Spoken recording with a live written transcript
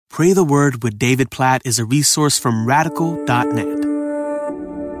Pray the Word with David Platt is a resource from radical.net.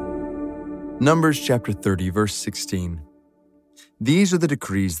 Numbers chapter 30, verse 16. These are the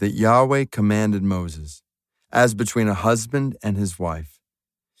decrees that Yahweh commanded Moses, as between a husband and his wife,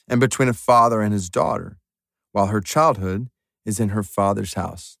 and between a father and his daughter, while her childhood is in her father's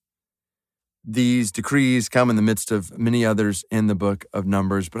house. These decrees come in the midst of many others in the book of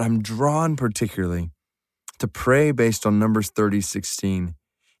Numbers, but I'm drawn particularly to pray based on Numbers 30:16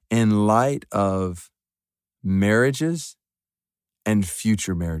 in light of marriages and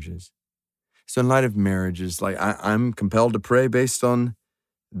future marriages. So in light of marriages, I'm compelled to pray based on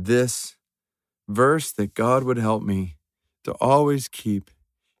this verse that God would help me to always keep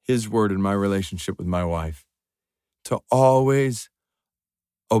His word in my relationship with my wife, to always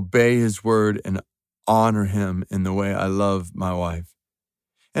obey His word and honor Him in the way I love my wife,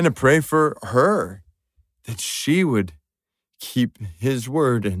 and to pray for her that she would keep His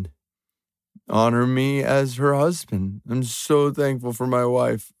word and honor me as her husband. I'm so thankful for my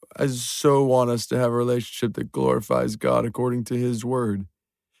wife. I so want us to have a relationship that glorifies God according to His word.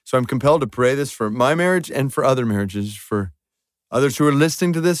 So I'm compelled to pray this for my marriage and for other marriages, for others who are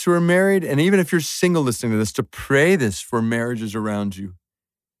listening to this who are married, and even if you're single listening to this, to pray this for marriages around you.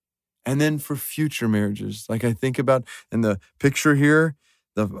 And then for future marriages, like I think about in the picture here,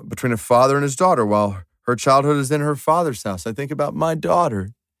 between a father and his daughter, while her childhood is in her father's house. I think about my daughter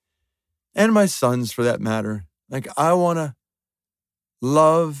and my sons for that matter. Like I want to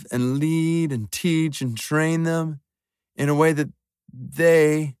love and lead and teach and train them in a way that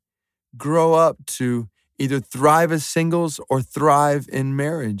they grow up to either thrive as singles or thrive in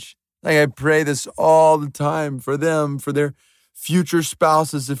marriage. Like I pray this all the time for them, for their future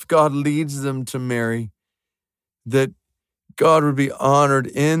spouses, if God leads them to marry, that God would be honored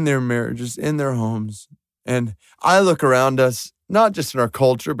in their marriages, in their homes. And I look around us, not just in our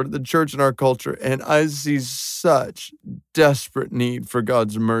culture, but at the church in our culture, and I see such desperate need for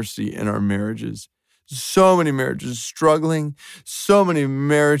God's mercy in our marriages. So many marriages struggling, so many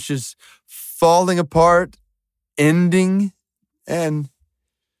marriages falling apart, ending, and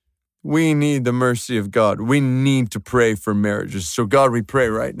we need the mercy of God. We need to pray for marriages. So God, we pray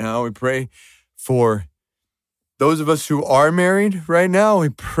right now. We pray for those of us who are married right now. We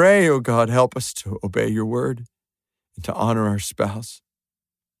pray, oh God, help us to obey your word and to honor our spouse.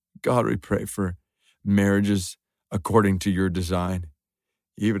 God, we pray for marriages according to your design.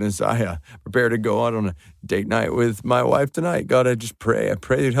 Even as I prepare to go out on a date night with my wife tonight, God, I just pray. I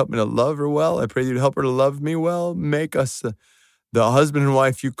pray you'd help me to love her well. I pray you'd help her to love me well. Make us the husband and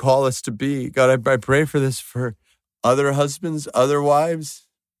wife you call us to be. God, I pray for this for other husbands, other wives.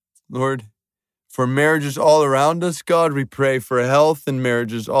 Lord, for marriages all around us, God, we pray for health in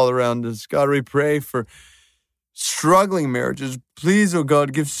marriages all around us. God, we pray for struggling marriages. Please, oh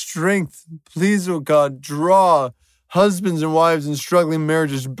God, give strength. Please, oh God, draw husbands and wives in struggling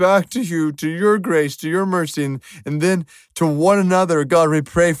marriages back to you, to your grace, to your mercy, and then to one another. God, we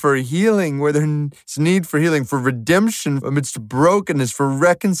pray for healing where there's need for healing, for redemption amidst brokenness, for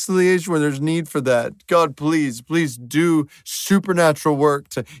reconciliation where there's need for that. God, please do supernatural work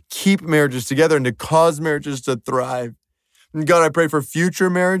to keep marriages together and to cause marriages to thrive. And God, I pray for future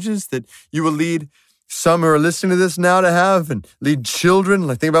marriages that you will lead some who are listening to this now to have, and lead children,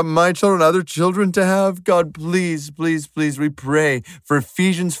 like think about my children, other children to have. God, please, we pray for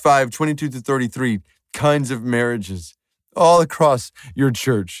Ephesians 5:22-33 kinds of marriages all across your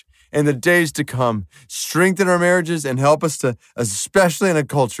church. In the days to come, strengthen our marriages and help us to, especially in a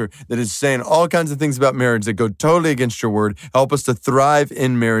culture that is saying all kinds of things about marriage that go totally against your word, help us to thrive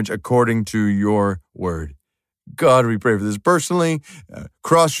in marriage according to your word. God, we pray for this personally,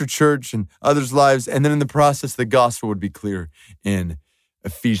 across your church and others' lives, and then in the process, the gospel would be clear in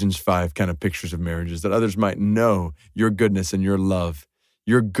Ephesians 5 kind of pictures of marriages, that others might know your goodness and your love,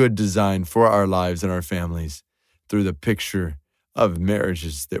 your good design for our lives and our families through the picture of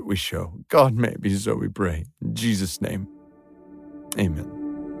marriages that we show. God, may it be so, we pray. In Jesus' name, amen.